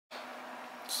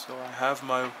So I have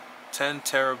my 10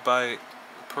 terabyte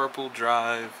purple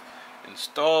drive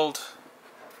installed,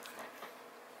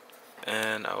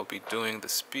 and I will be doing the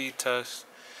speed test.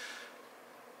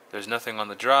 There's nothing on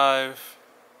the drive.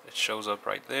 It shows up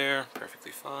right there,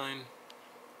 perfectly fine.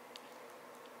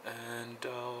 And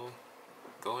I'll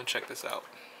go and check this out.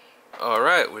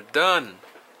 Alright, we're done.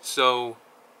 So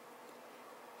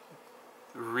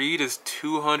read is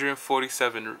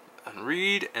 247,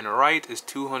 read and write is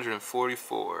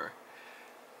 244.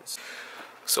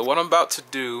 So what I'm about to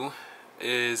do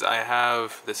is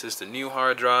this is the new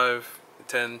hard drive,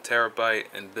 10 terabyte,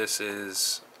 and this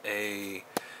is a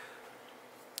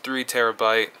 3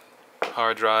 terabyte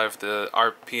hard drive. The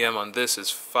RPM on this is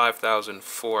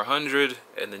 5,400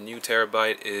 and the new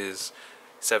terabyte is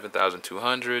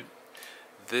 7,200.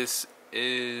 This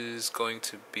is going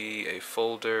to be a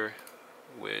folder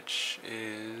which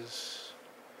is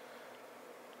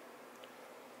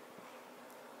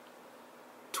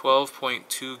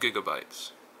 12.2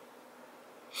 gigabytes.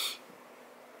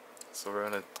 So we're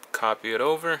going to copy it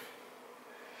over.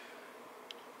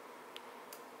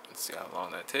 Let's see how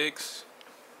long that takes.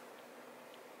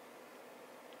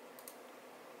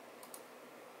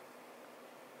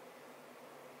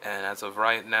 And as of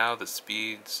right now, the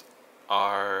speeds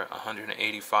are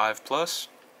 185 plus,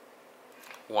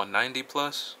 190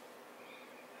 plus.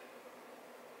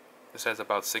 This has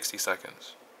about 60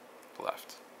 seconds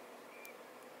left.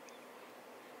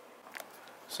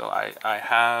 So I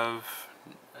have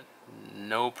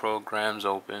no programs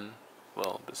open,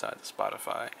 well, besides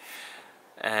Spotify,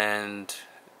 and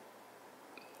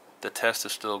the test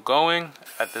is still going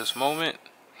at this moment.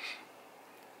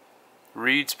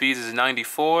 Read speeds is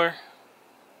 94,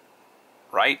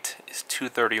 write is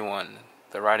 231.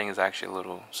 The writing is actually a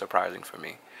little surprising for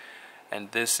me. And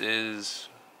this is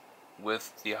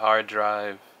with the hard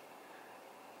drive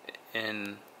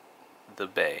in the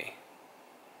bay.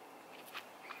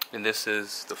 And this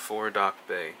is the 4-dock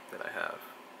bay that I have.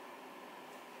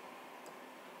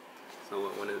 So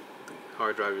when the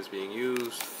hard drive is being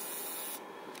used,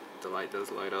 the light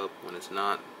does light up. When it's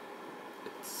not,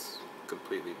 it's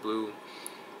completely blue.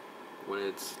 When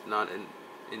it's not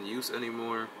in use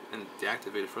anymore and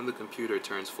deactivated from the computer, it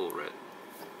turns full red.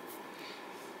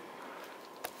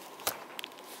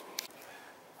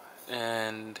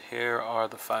 And here are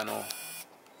the final.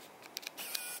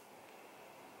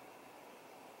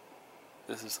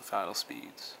 This is the final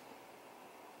speeds.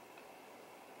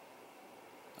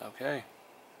 Okay.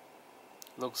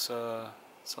 Looks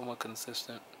somewhat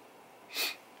consistent.